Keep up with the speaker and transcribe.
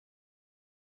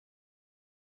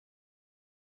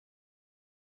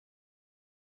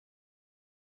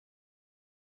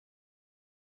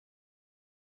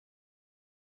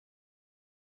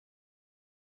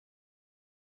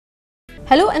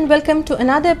Hello and welcome to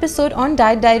another episode on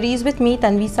Diet Diaries with me,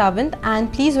 Tanvi Sawant,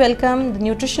 and please welcome the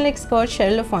nutritional expert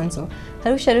Cheryl Afonso.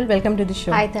 Hello Cheryl, welcome to the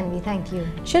show. Hi Tanvi, thank you.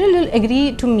 Cheryl, you'll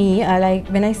agree to me like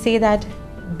when I say that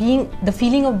the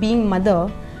feeling of being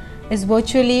mother is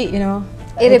virtually,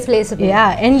 Irreplaceable.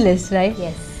 Yeah, endless, right?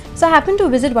 Yes. So I happened to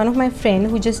visit one of my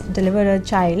friends who just delivered a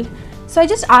child. So I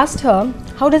just asked her,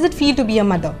 how does it feel to be a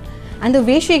mother? And the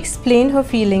way she explained her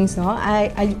feelings,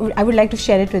 I would like to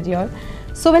share it with you all.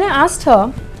 So when I asked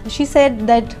her, she said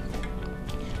that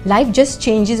life just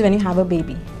changes when you have a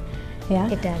baby.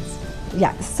 Yeah, It does.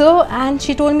 yeah. So, and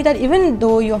she told me that even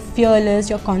though you're fearless,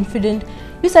 you're confident,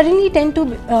 you suddenly tend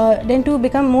to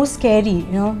become more scary.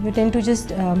 You tend to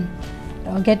just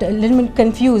get a little bit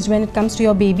confused when it comes to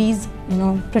your baby's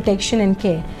protection and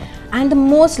care. And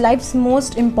life's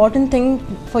most important thing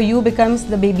for you becomes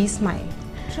the baby's smile.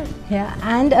 True. Yeah,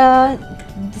 and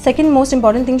the second most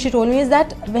important thing she told me is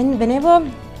that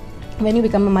when you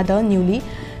become a mother newly,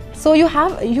 so you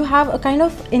have a kind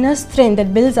of inner strength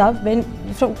that builds up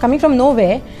coming from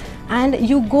nowhere, and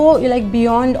you go like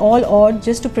beyond all odds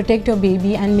just to protect your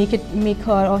baby and make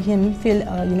her or him feel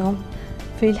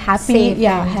happy, Safe.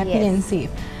 Happy Yes. and safe.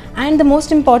 And the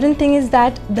most important thing is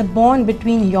that the bond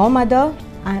between your mother,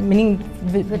 meaning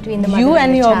Between the you mother and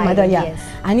and the your child, mother, yeah, yes.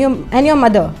 and your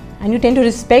mother, and you tend to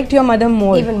respect your mother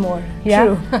more. Even more. Yeah.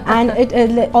 True.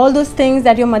 And all those things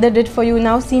that your mother did for you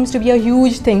now seems to be a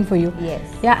huge thing for you. Yes.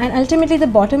 Yeah, and ultimately the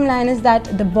bottom line is that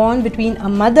the bond between a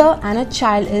mother and a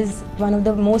child is one of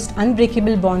the most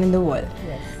unbreakable bond in the world.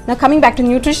 Yes. Now coming back to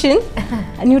nutrition,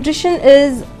 nutrition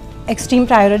is extreme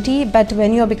priority, but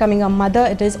when you are becoming a mother,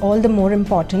 it is all the more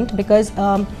important because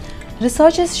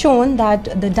research has shown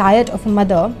that the diet of a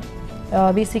mother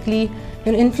basically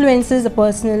influences a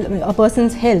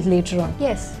person's health later on.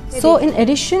 Yes. So in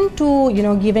addition to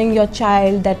giving your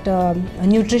child that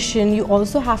nutrition, you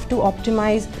also have to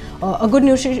optimize a good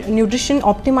nutrition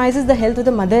optimizes the health of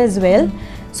the mother as well,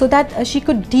 so that she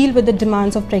could deal with the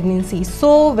demands of pregnancy.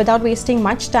 So without wasting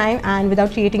much time and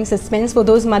without creating suspense for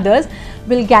those mothers,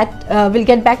 we'll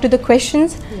get back to the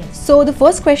questions. Yes. So the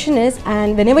first question is,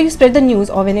 and whenever you spread the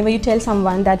news or whenever you tell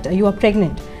someone that you are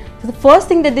pregnant, so the first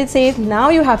thing that they say is, now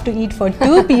you have to eat for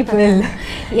 2 people. Yes.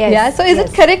 Yeah. So is yes.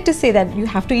 it correct to say that you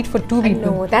have to eat for 2 people?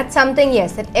 No, that's something,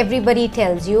 yes, that everybody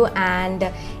tells you, and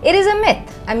it is a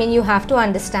myth. I mean, you have to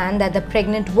understand that the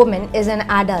pregnant woman is an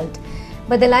adult,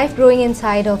 but the life growing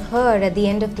inside of her at the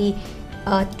end of the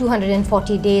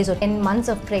 240 days or 10 months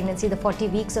of pregnancy, the 40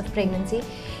 weeks of pregnancy,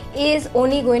 is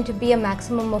only going to be a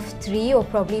maximum of 3 or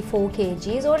probably 4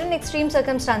 kgs, or in extreme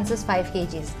circumstances 5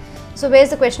 kgs. So where's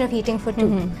the question of eating for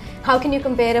 2? How can you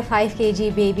compare a 5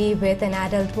 kg baby with an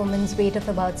adult woman's weight of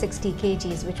about 60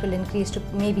 kgs, which will increase to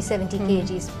maybe 70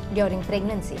 kgs during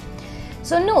pregnancy?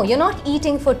 So no, you're not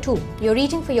eating for 2. You're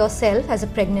eating for yourself as a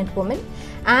pregnant woman,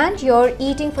 and you're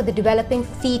eating for the developing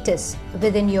fetus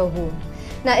within your womb.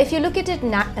 Now, if you look at it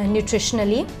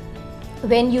nutritionally,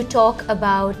 when you talk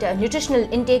about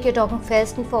nutritional intake, you're talking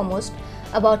first and foremost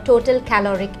about total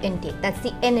caloric intake. That's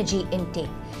the energy intake.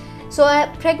 So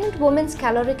a pregnant woman's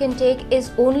caloric intake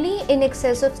is only in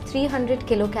excess of 300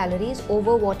 kilocalories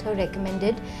over what her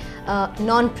recommended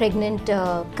non-pregnant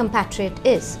compatriot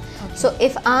is. Okay. So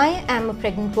if I am a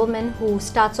pregnant woman who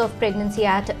starts off pregnancy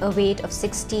at a weight of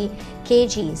 60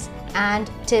 kgs,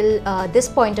 and till this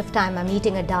point of time I'm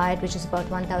eating a diet which is about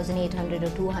 1800 or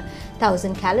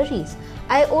 2000 calories,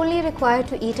 I only require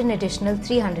to eat an additional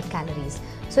 300 calories.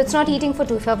 So it's not eating for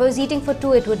 2. If I was eating for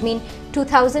 2, it would mean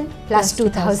 2000 plus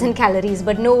 2000 calories,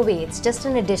 but no way, it's just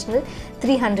an additional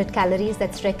 300 calories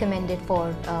that's recommended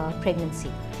for pregnancy.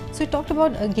 So you talked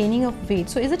about gaining of weight.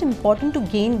 So is it important to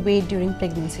gain weight during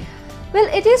pregnancy? Well,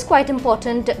 it is quite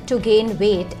important to gain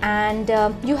weight, and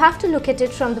you have to look at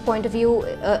it from the point of view,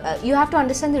 you have to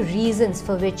understand the reasons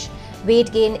for which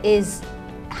weight gain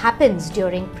happens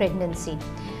during pregnancy.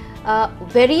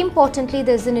 Very importantly,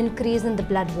 there's an increase in the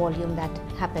blood volume that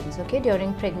happens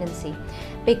during pregnancy,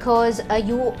 because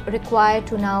you require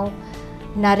to now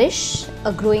nourish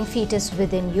a growing fetus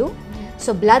within you.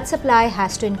 So blood supply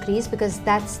has to increase, because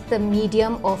that's the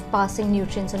medium of passing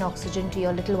nutrients and oxygen to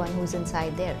your little one who's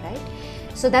inside there, right?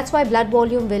 So that's why blood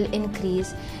volume will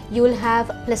increase. You will have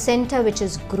placenta which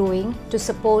is growing to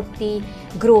support the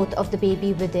growth of the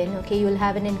baby within. You will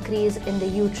have an increase in the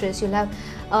uterus. You'll have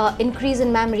increase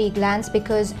in mammary glands,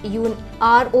 because you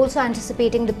are also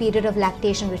anticipating the period of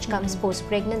lactation which comes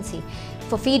post-pregnancy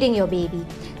for feeding your baby.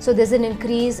 So there's an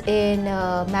increase in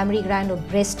mammary gland or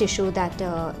breast tissue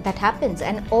that happens,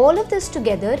 and all of this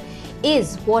together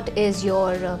is what is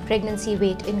your pregnancy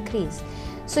weight increase.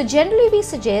 So generally we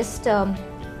suggest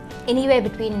anywhere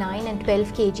between 9 and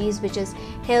 12 kgs, which is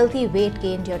healthy weight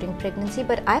gain during pregnancy.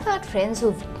 But I've had friends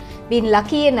who've been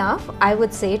lucky enough, I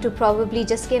would say, to probably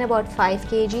just gain about 5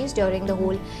 kgs during the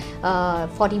whole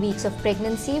 40 weeks of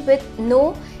pregnancy with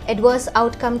no adverse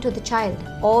outcome to the child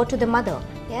or to the mother.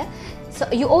 Yeah. So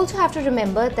you also have to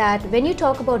remember that when you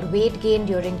talk about weight gain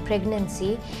during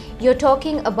pregnancy, you're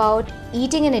talking about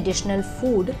eating an additional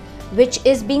food which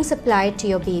is being supplied to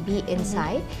your baby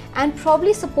inside, and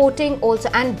probably supporting also,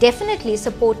 and definitely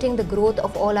supporting the growth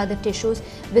of all other tissues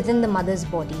within the mother's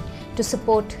body to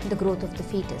support the growth of the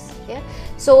fetus. Yeah.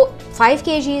 So 5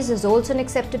 kgs is also an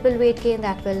acceptable weight gain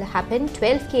that will happen.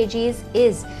 12 kgs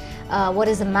is what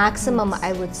is the maximum,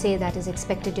 I would say, that is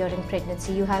expected during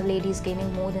pregnancy. You have ladies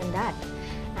gaining more than that,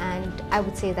 and I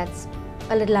would say that's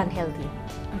a little unhealthy.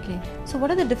 Okay, so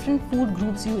what are the different food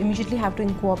groups you immediately have to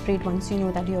incorporate once you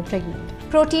know that you're pregnant?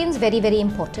 Protein is very, very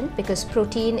important, because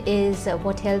protein is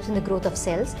what helps in the growth of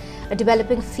cells. A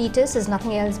developing fetus is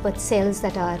nothing else but cells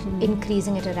that are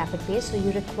increasing at a rapid pace, so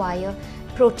you require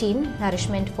protein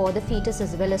nourishment for the fetus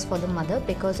as well as for the mother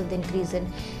because of the increase in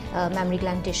mammary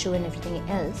gland tissue and everything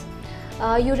else.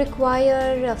 You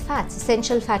require fats,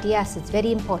 essential fatty acids,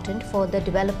 very important for the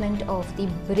development of the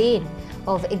brain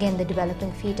of, again, the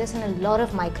developing fetus, and a lot of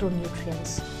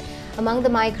micronutrients. Among the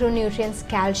micronutrients,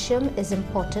 calcium is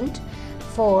important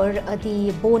for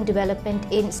the bone development,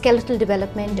 in skeletal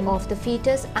development of the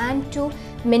fetus, and to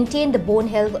maintain the bone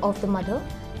health of the mother.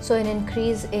 So an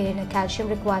increase in calcium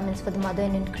requirements for the mother,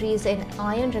 an increase in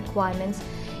iron requirements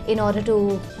in order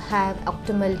to have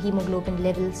optimal hemoglobin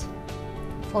levels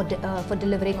for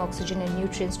delivering oxygen and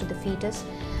nutrients to the fetus.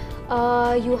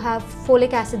 You have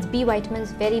folic acids, B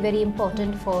vitamins, very, very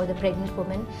important for the pregnant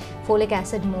woman. Folic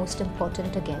acid most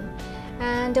important again.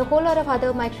 And a whole lot of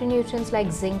other micronutrients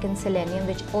like zinc and selenium,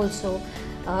 which also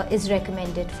is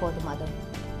recommended for the mother.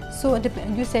 So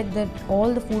you said that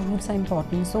all the food groups are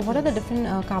important. So what are the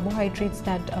different carbohydrates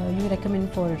that you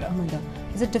recommend for a mother?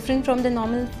 Is it different from the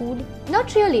normal food?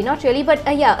 Not really,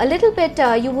 but yeah, a little bit.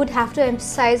 You would have to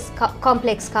emphasize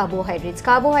complex carbohydrates.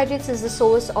 Carbohydrates is the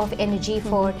source of energy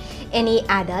for any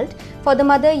adult. For the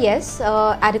mother, yes,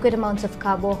 adequate amounts of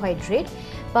carbohydrate,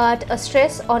 but a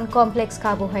stress on complex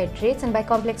carbohydrates, and by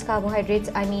complex carbohydrates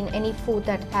I mean any food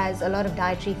that has a lot of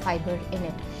dietary fiber in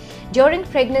it. During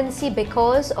pregnancy,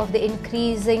 because of the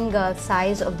increasing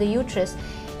size of the uterus,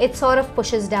 it sort of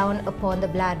pushes down upon the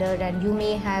bladder, and you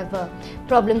may have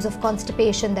problems of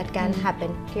constipation that can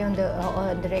happen. Okay, on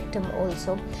the rectum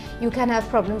also, you can have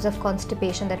problems of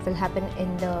constipation that will happen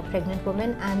in the pregnant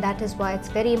woman, and that is why it's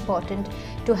very important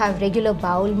to have regular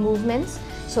bowel movements.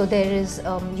 So there is,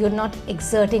 you're not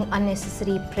exerting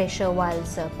unnecessary pressure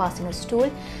whilst passing a stool,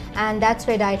 and that's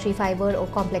where dietary fiber or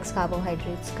complex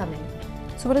carbohydrates come in.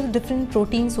 So what are the different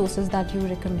protein sources that you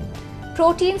recommend?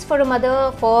 Proteins for a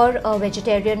mother, for a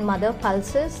vegetarian mother,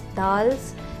 pulses,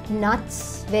 dals,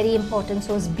 nuts, very important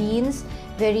source, beans,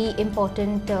 very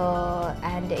important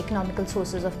and economical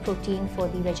sources of protein for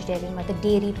the vegetarian mother,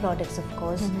 dairy products of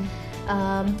course.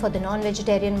 For the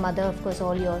non-vegetarian mother, of course,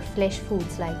 all your flesh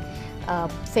foods like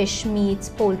fish, meats,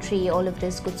 poultry, all of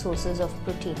these good sources of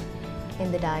protein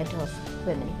in the diet of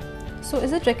women. So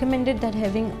is it recommended that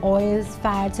having oils,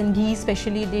 fats and ghee,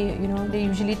 especially they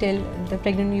usually tell the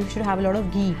pregnant you should have a lot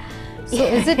of ghee. So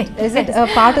is it a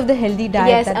part of the healthy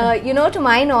diet? Yes, to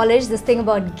my knowledge, this thing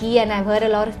about ghee, and I've heard a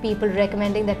lot of people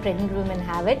recommending that pregnant women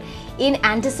have it in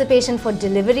anticipation for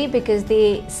delivery, because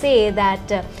they say that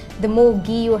the more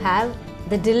ghee you have,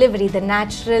 the delivery, the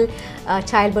natural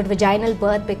childbirth, vaginal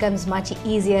birth becomes much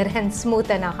easier and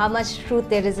smoother. Now, how much truth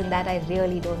there is in that, I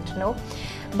really don't know.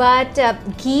 But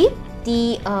ghee,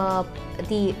 the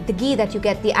ghee that you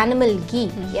get, the animal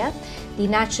ghee, yeah, the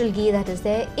natural ghee that is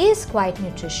there, is quite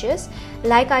nutritious.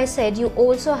 Like I said, you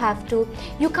also have to,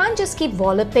 you can't just keep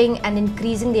walloping and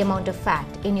increasing the amount of fat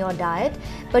in your diet,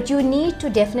 but you need to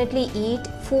definitely eat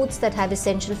foods that have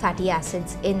essential fatty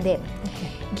acids in them.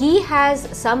 Ghee has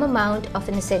some amount of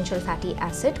an essential fatty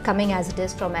acid coming as it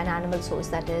is from an animal source,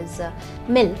 that is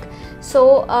milk.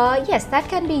 So yes, that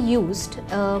can be used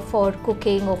for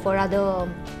cooking or for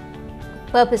other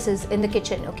purposes in the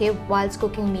kitchen, okay, whilst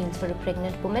cooking meals for a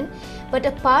pregnant woman. But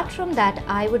apart from that,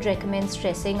 I would recommend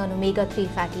stressing on omega-3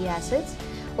 fatty acids.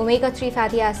 Omega-3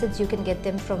 fatty acids, you can get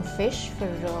them from fish for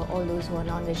all those who are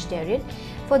non-vegetarian.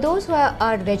 For those who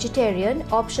are vegetarian,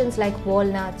 options like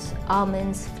walnuts,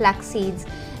 almonds, flax seeds,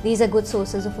 these are good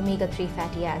sources of omega-3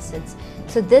 fatty acids.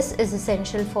 So this is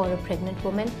essential for a pregnant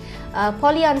woman.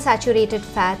 Polyunsaturated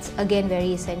fats, again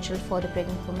very essential for the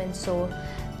pregnant woman. So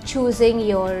choosing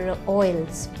your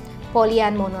oils, poly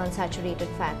and monounsaturated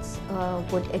fats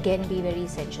would again be very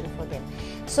essential for them.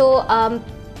 So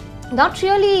not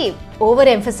really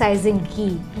overemphasizing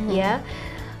ghee, yeah,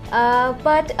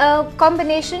 but a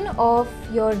combination of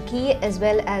your ghee as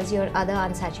well as your other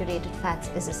unsaturated fats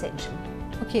is essential.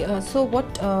 Okay, so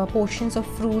what portions of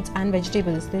fruits and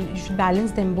vegetables? You should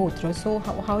balance them both, right? So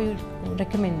how you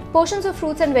recommend? Portions of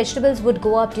fruits and vegetables would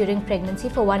go up during pregnancy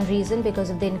for one reason,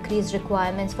 because of the increased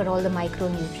requirements for all the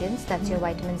micronutrients, that's your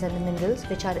vitamins and the minerals,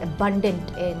 which are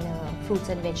abundant in fruits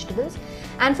and vegetables.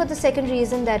 And for the second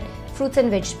reason, that fruits and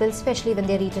vegetables, especially when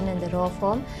they're eaten in the raw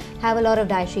form, have a lot of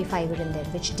dietary fiber in them,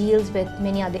 which deals with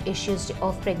many other issues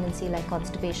of pregnancy like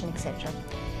constipation, etc.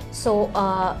 So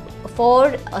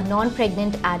for a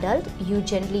non-pregnant adult, you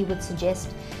generally would suggest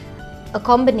a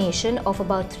combination of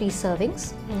about 3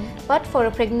 servings. But for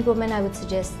a pregnant woman, I would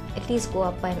suggest at least go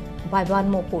up by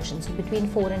 1 more portion, so between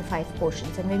 4 and 5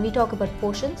 portions. And when we talk about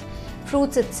portions,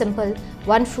 fruits, it's simple.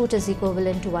 1 fruit is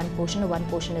equivalent to 1 portion, or 1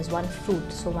 portion is 1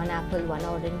 fruit. So 1 apple, 1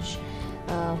 orange,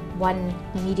 1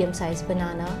 medium-sized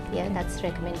banana, yeah, that's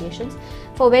recommendations.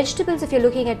 For vegetables, if you're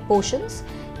looking at portions,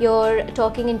 you're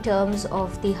talking in terms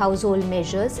of the household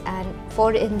measures, and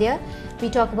for India, we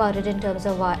talk about it in terms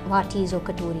of vatis or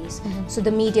katoris. So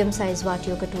the medium-sized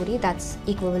vati or katuri, that's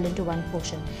equivalent to 1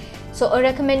 portion. So a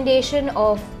recommendation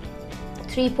of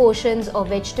 3 portions of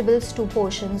vegetables, 2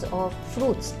 portions of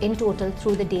fruits in total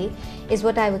through the day is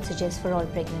what I would suggest for all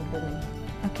pregnant women.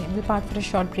 Okay, we'll part for a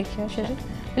short break here, Cheryl.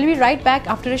 We'll be right back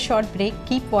after a short break.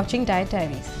 Keep watching Diet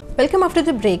Diaries. Welcome after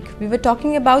the break. We were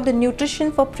talking about the nutrition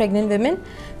for pregnant women.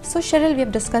 So Cheryl, we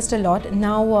have discussed a lot.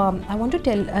 Now I want to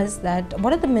tell us that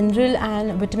what are the mineral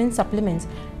and vitamin supplements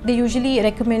they usually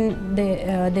recommend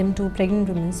them to pregnant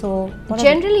women. So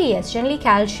generally, yes, generally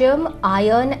calcium,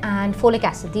 iron and folic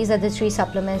acid. These are the 3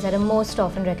 supplements that are most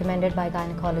often recommended by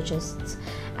gynecologists,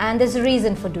 and there's a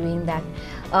reason for doing that.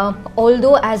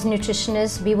 Although as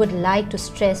nutritionists we would like to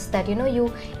stress that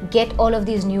you get all of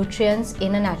these nutrients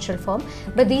in a natural form,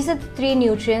 but these are the 3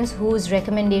 nutrients whose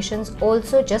recommendations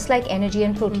also, just like energy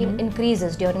and protein,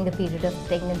 increases during the period of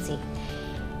pregnancy.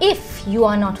 If you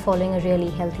are not following a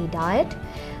really healthy diet,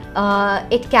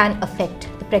 it can affect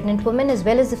the pregnant woman as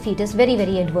well as the fetus very,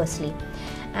 very adversely.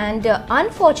 And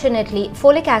unfortunately,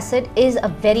 folic acid is a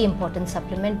very important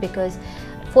supplement, because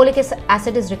folic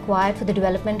acid is required for the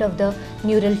development of the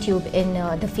neural tube in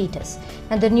the fetus,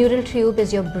 and the neural tube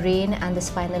is your brain and the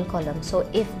spinal column. So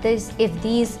if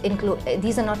these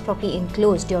are not properly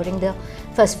enclosed during the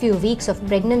first few weeks of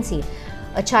pregnancy,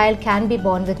 a child can be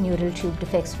born with neural tube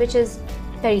defects, which is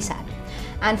very sad.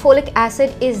 And folic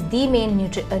acid is the main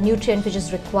nutrient which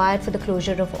is required for the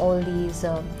closure of all these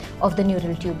of the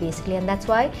neural tube basically, and that's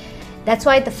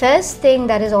why the first thing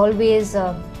that is always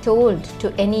told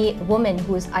to any woman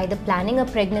who is either planning a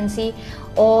pregnancy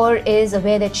or is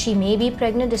aware that she may be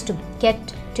pregnant is to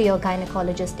get to your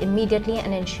gynecologist immediately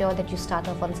and ensure that you start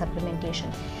off on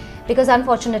supplementation. Because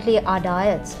unfortunately our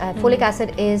diets, folic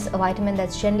acid is a vitamin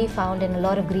that's generally found in a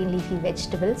lot of green leafy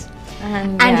vegetables,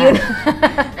 and we're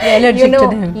allergic to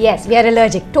them. Yes, we are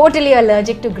allergic, totally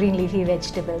allergic to green leafy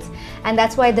vegetables, and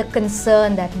that's why the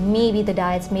concern that maybe the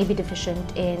diets may be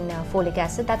deficient in folic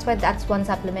acid. That's why that's one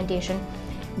supplementation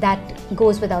that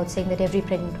goes without saying that every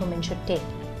pregnant woman should take.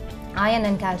 Iron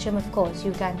and calcium, of course,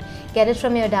 you can get it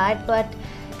from your diet, but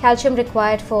calcium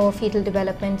required for fetal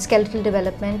development, skeletal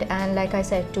development, and like I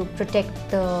said, to protect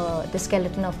the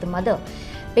skeleton of the mother.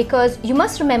 Because you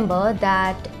must remember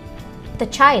that the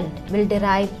child will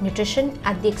derive nutrition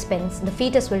at the expense, the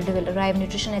fetus will derive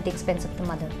nutrition at the expense of the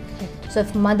mother. So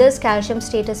if mother's calcium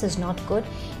status is not good,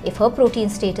 if her protein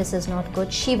status is not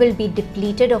good, she will be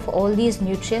depleted of all these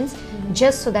nutrients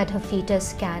just so that her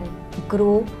fetus can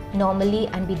grow normally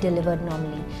and be delivered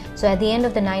normally. So at the end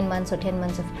of the 9 months or 10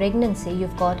 months of pregnancy,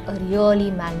 you've got a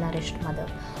really malnourished mother,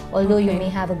 although you may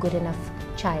have a good enough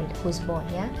child who's born,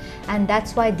 yeah? And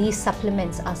that's why these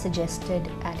supplements are suggested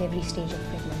at every stage of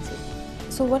pregnancy.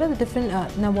 So what are the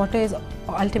different, now water is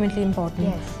ultimately important.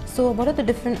 Yes. So what are the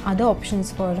different other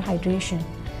options for hydration?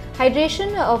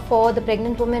 Hydration for the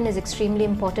pregnant woman is extremely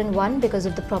important. One, because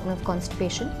of the problem of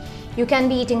constipation. You can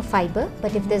be eating fiber,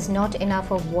 but if there's not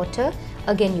enough of water,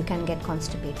 again you can get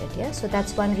constipated. Yeah, so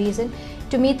that's one reason.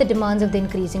 To meet the demands of the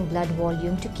increasing blood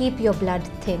volume, to keep your blood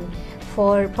thin,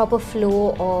 for proper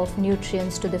flow of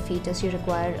nutrients to the fetus, you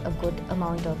require a good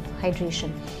amount of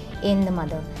hydration in the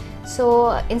mother.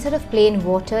 So instead of plain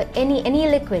water, any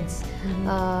liquids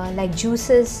like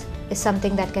juices is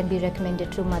something that can be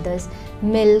recommended to mothers.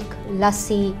 Milk,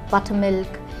 lassi,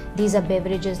 buttermilk, these are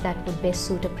beverages that would best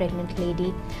suit a pregnant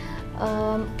lady.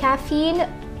 Caffeine,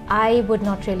 I would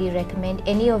not really recommend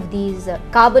any of these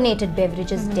carbonated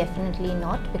beverages, definitely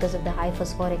not, because of the high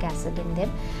phosphoric acid in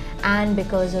them and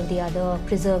because of the other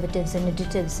preservatives and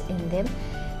additives in them.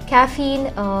 Caffeine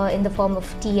in the form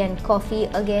of tea and coffee,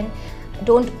 again,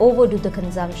 don't overdo the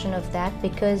consumption of that,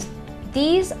 because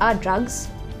these are drugs,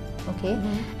 okay,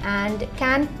 and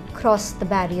can cross the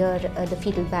barrier, the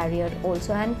fetal barrier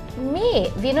also, and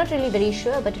we're not really very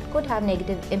sure, but it could have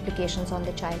negative implications on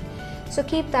the child. So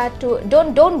keep that to,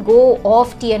 don't go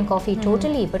off tea and coffee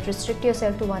totally, but restrict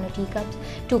yourself to 1 or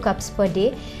 2 cups per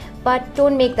day, but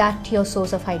don't make that your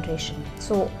source of hydration.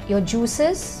 So your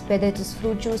juices, whether it is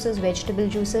fruit juices, vegetable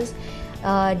juices,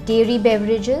 dairy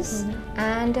beverages,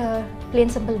 and plain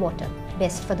simple water,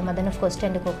 best for the mother, and of course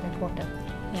tender coconut water.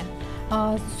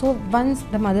 Yeah. So once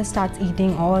the mother starts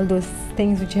eating all those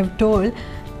things which you have told,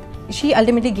 she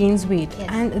ultimately gains weight,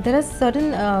 and there are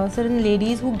certain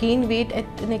ladies who gain weight at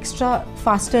an extra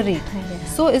faster rate.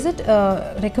 So is it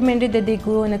recommended that they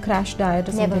go on a crash diet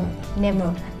or something?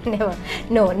 Never.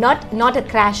 No, not a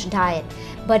crash diet.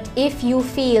 But if you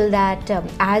feel that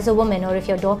as a woman, or if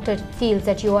your doctor feels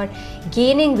that you are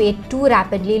gaining weight too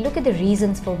rapidly, look at the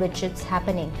reasons for which it's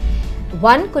happening.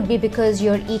 One could be because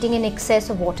you're eating in excess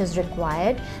of what is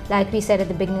required. Like we said at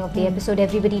the beginning of the episode,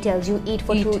 everybody tells you eat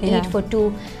for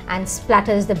two, and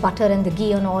splatters the butter and the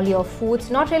ghee on all your foods.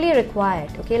 Not really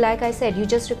required, okay? Like I said, you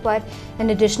just require an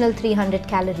additional 300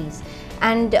 calories.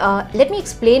 And let me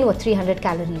explain what 300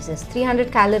 calories is.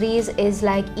 300 calories is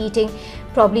like eating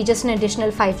probably just an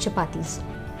additional 5 chapatis.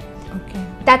 Okay.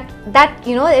 That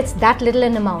you know, it's that little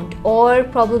an amount, or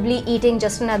probably eating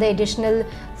just another additional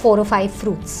 4 or 5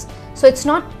 fruits. So it's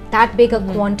not that big a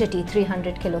quantity,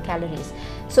 300 kilocalories.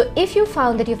 So if you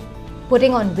found that you're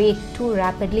putting on weight too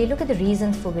rapidly, look at the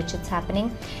reasons for which it's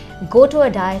happening. Go to a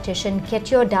dietitian,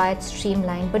 get your diet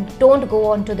streamlined, but don't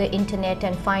go onto the internet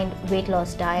and find weight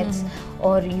loss diets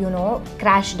or, you know,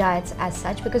 crash diets as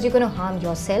such, because you're going to harm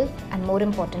yourself, and more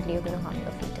importantly, you're going to harm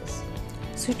your fetus.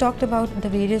 So you talked about the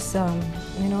various,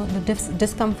 you know, the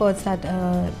discomforts that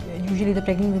usually the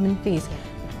pregnant women face.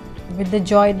 With the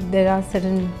joy, there are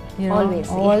certain, you know,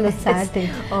 all the sad things,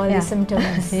 all the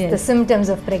symptoms, the symptoms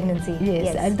of pregnancy.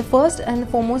 Yes, and the first and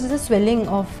foremost is the swelling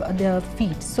of the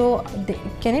feet. So,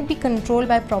 can it be controlled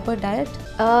by proper diet?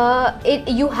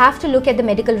 You have to look at the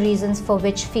medical reasons for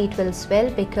which feet will swell,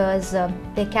 because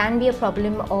there can be a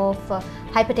problem of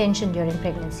hypertension during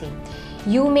pregnancy.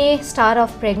 You may start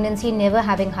off pregnancy never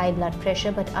having high blood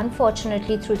pressure, but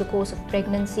unfortunately through the course of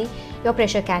pregnancy, your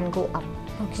pressure can go up.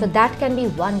 Okay. So that can be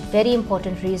one very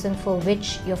important reason for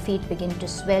which your feet begin to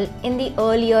swell in the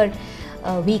earlier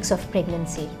weeks of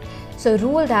pregnancy. So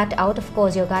rule that out. Of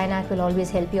course, your gynec will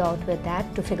always help you out with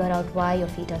that to figure out why your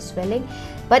feet are swelling.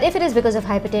 But if it is because of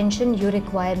hypertension, you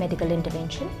require medical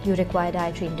intervention. You require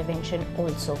dietary intervention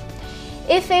also.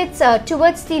 If it's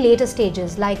towards the later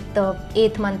stages, like the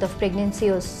 8th month of pregnancy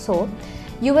or so,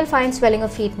 you will find swelling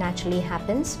of feet naturally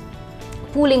happens.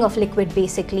 Pooling of liquid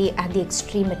basically at the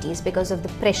extremities because of the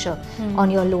pressure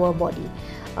on your lower body.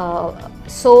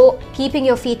 So keeping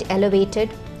your feet elevated,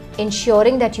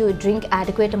 ensuring that you drink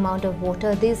adequate amount of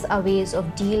water, these are ways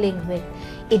of dealing with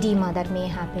edema that may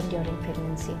happen during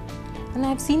pregnancy. And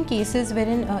I've seen cases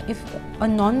wherein if a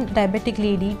non-diabetic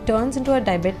lady turns into a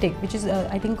diabetic, which is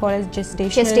I think called as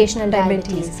gestational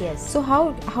diabetes. Yes. So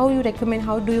how you recommend,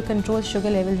 how do you control sugar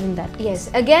levels in that case?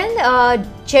 Yes, again,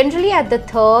 generally at the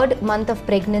 3rd month of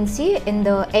pregnancy, in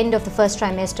the end of the first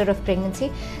trimester of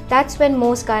pregnancy, that's when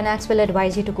most gynecs will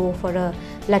advise you to go for a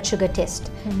blood sugar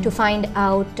test to find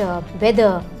out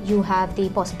whether you have the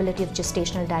possibility of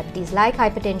gestational diabetes, like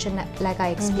hypertension, like I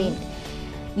explained.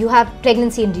 You have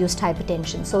pregnancy-induced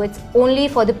hypertension, so it's only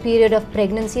for the period of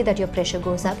pregnancy that your pressure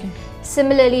goes up.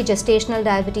 Similarly, gestational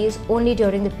diabetes, only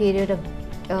during the period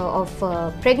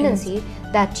of pregnancy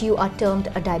that you are termed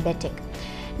a diabetic.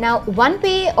 Now, one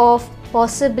way of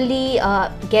possibly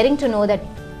getting to know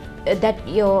that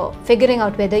you're figuring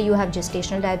out whether you have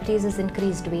gestational diabetes is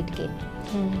increased weight gain.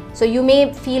 So you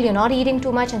may feel you're not eating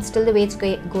too much and still the weight's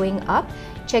going up.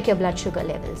 Check your blood sugar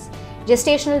levels.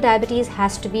 Gestational diabetes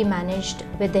has to be managed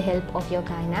with the help of your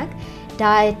gynec.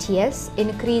 Diet, yes.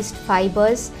 Increased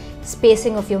fibers,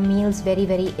 spacing of your meals, very,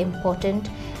 very important.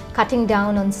 Cutting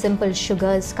down on simple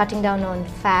sugars, cutting down on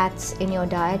fats in your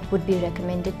diet would be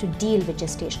recommended to deal with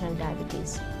gestational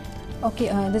diabetes. Okay,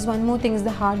 there's one more thing, is the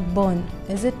heartburn.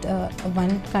 Is it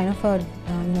one kind of a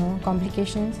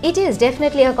complications? It is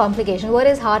definitely a complication. What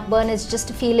is heartburn? Is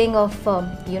just a feeling of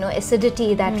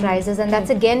acidity that rises, and that's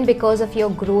again because of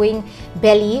your growing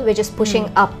belly, which is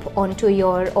pushing up onto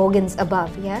your organs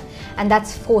above, and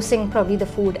that's forcing probably the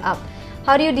food up.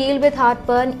 How do you deal with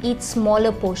heartburn? Eat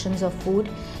smaller portions of food.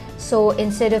 So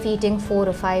instead of eating 4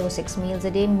 or 5 or 6 meals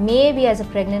a day, maybe as a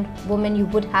pregnant woman you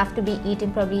would have to be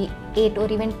eating probably 8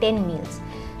 or even 10 meals.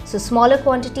 So smaller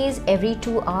quantities every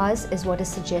 2 hours is what is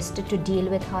suggested to deal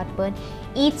with heartburn.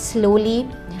 Eat slowly.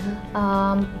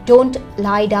 Don't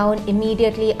lie down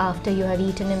immediately after you have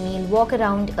eaten a meal. Walk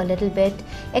around a little bit.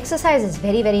 Exercise is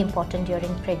very, very important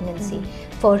during pregnancy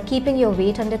for keeping your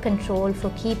weight under control, for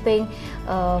keeping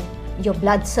your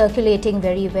blood circulating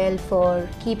very well, for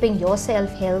keeping yourself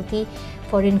healthy,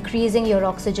 for increasing your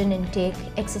oxygen intake.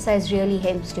 Exercise really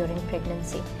helps during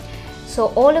pregnancy. So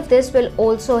all of this will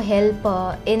also help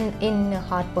in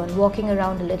heartburn, walking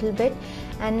around a little bit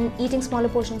and eating smaller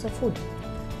portions of food.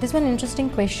 This one interesting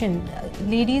question.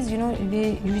 Ladies,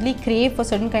 they usually crave for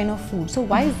certain kind of food. So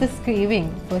why is this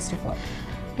craving, first of all?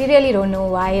 We really don't know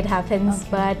why it happens,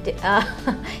 but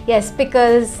yes,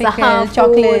 pickles,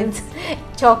 chocolates.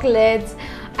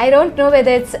 I don't know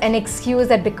whether it's an excuse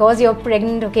that because you're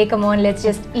pregnant, okay, come on, let's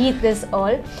just eat this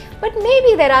all. But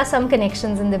maybe there are some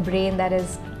connections in the brain that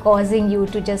is causing you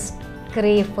to just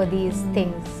crave for these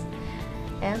things.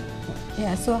 Yeah.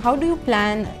 Yeah. So how do you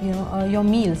plan, your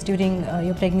meals during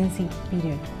your pregnancy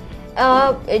period?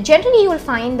 Generally, you will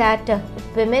find that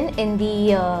women in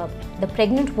the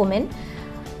pregnant woman,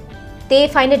 they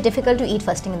find it difficult to eat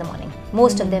first thing in the morning.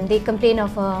 Most of them, they complain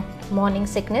of morning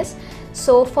sickness.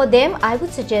 So for them, I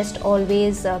would suggest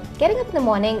always getting up in the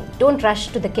morning. Don't rush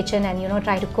to the kitchen and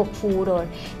try to cook food or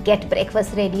get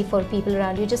breakfast ready for people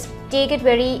around you. Just take it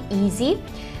very easy.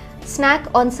 Snack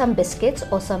on some biscuits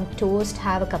or some toast.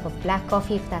 Have a cup of black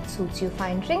coffee if that suits you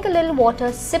fine. Drink a little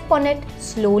water. Sip on it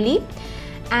slowly,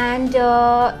 and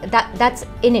that's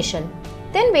initial.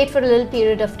 Then wait for a little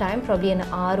period of time, probably an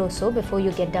hour or so, before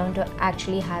you get down to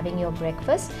actually having your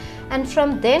breakfast. And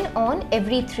from then on,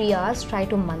 every 3 hours, try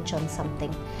to munch on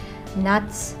something.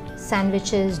 Nuts,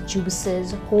 sandwiches,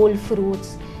 juices, whole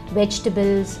fruits,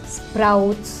 vegetables,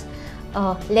 sprouts,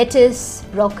 lettuce,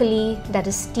 broccoli that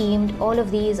is steamed. All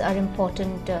of these are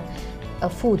important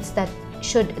foods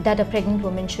that a pregnant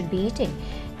woman should be eating.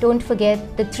 Don't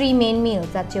forget the 3 main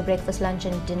meals, that's your breakfast, lunch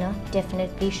and dinner,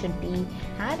 definitely should be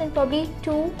had, and probably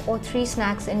 2 or 3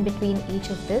 snacks in between each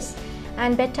of this.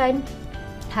 And bedtime,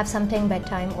 have something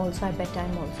bedtime also at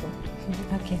bedtime also.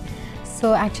 Okay.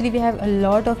 So actually we have a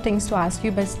lot of things to ask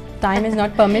you, but time is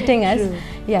not permitting us. True.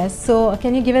 Yes. So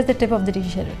can you give us the tip of the day,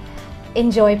 Cheryl?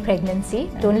 Enjoy pregnancy.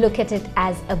 Don't look at it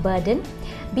as a burden.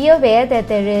 Be aware that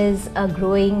there is a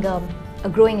growing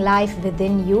life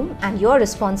within you, and you're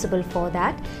responsible for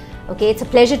that. Okay, it's a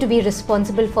pleasure to be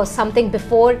responsible for something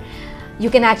before you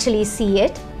can actually see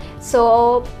it.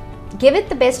 So give it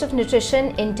the best of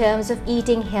nutrition in terms of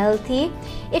eating healthy.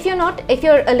 If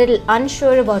you're a little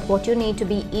unsure about what you need to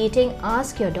be eating,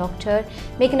 ask your doctor,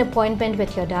 make an appointment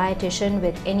with your dietitian,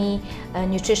 with any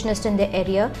nutritionist in the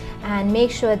area, and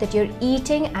make sure that you're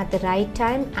eating at the right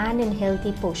time and in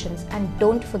healthy portions. And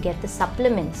don't forget the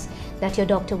supplements that your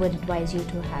doctor would advise you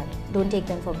to have. Don't take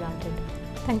them for granted.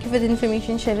 Thank you for the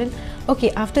information, Cheryl.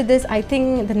 Okay, after this, I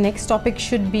think the next topic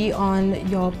should be on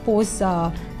your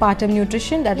postpartum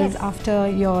nutrition, that is after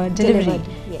your delivery.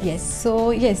 Yes.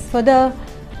 So yes, for the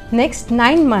next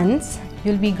 9 months,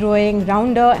 you'll be growing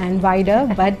rounder and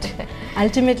wider, but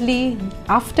ultimately,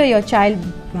 after your child,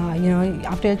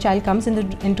 after your child comes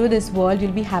into this world,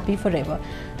 you'll be happy forever.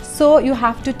 So you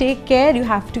have to take care. You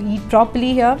have to eat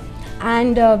properly here,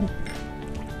 and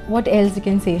what else you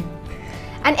can say?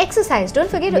 And exercise. Don't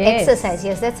forget to exercise.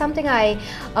 Yes, that's something I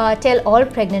tell all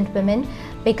pregnant women,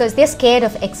 because they're scared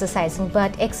of exercising.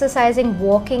 But exercising,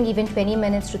 walking even 20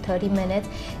 minutes to 30 minutes.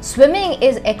 Swimming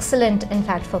is excellent, in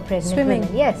fact, for pregnant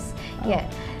women. Yes, yeah.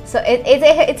 So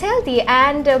it's healthy,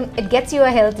 and it gets you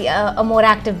a more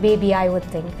active baby, I would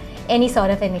think. Any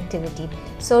sort of an activity.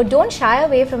 So don't shy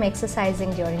away from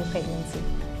exercising during pregnancy.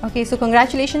 Okay, so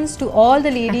congratulations to all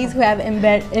the ladies who have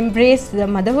embraced the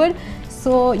motherhood.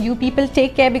 So you people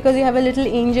take care, because you have a little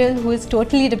angel who is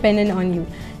totally dependent on you.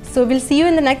 So we'll see you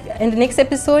in the next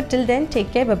episode. Till then,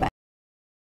 take care. Bye-bye.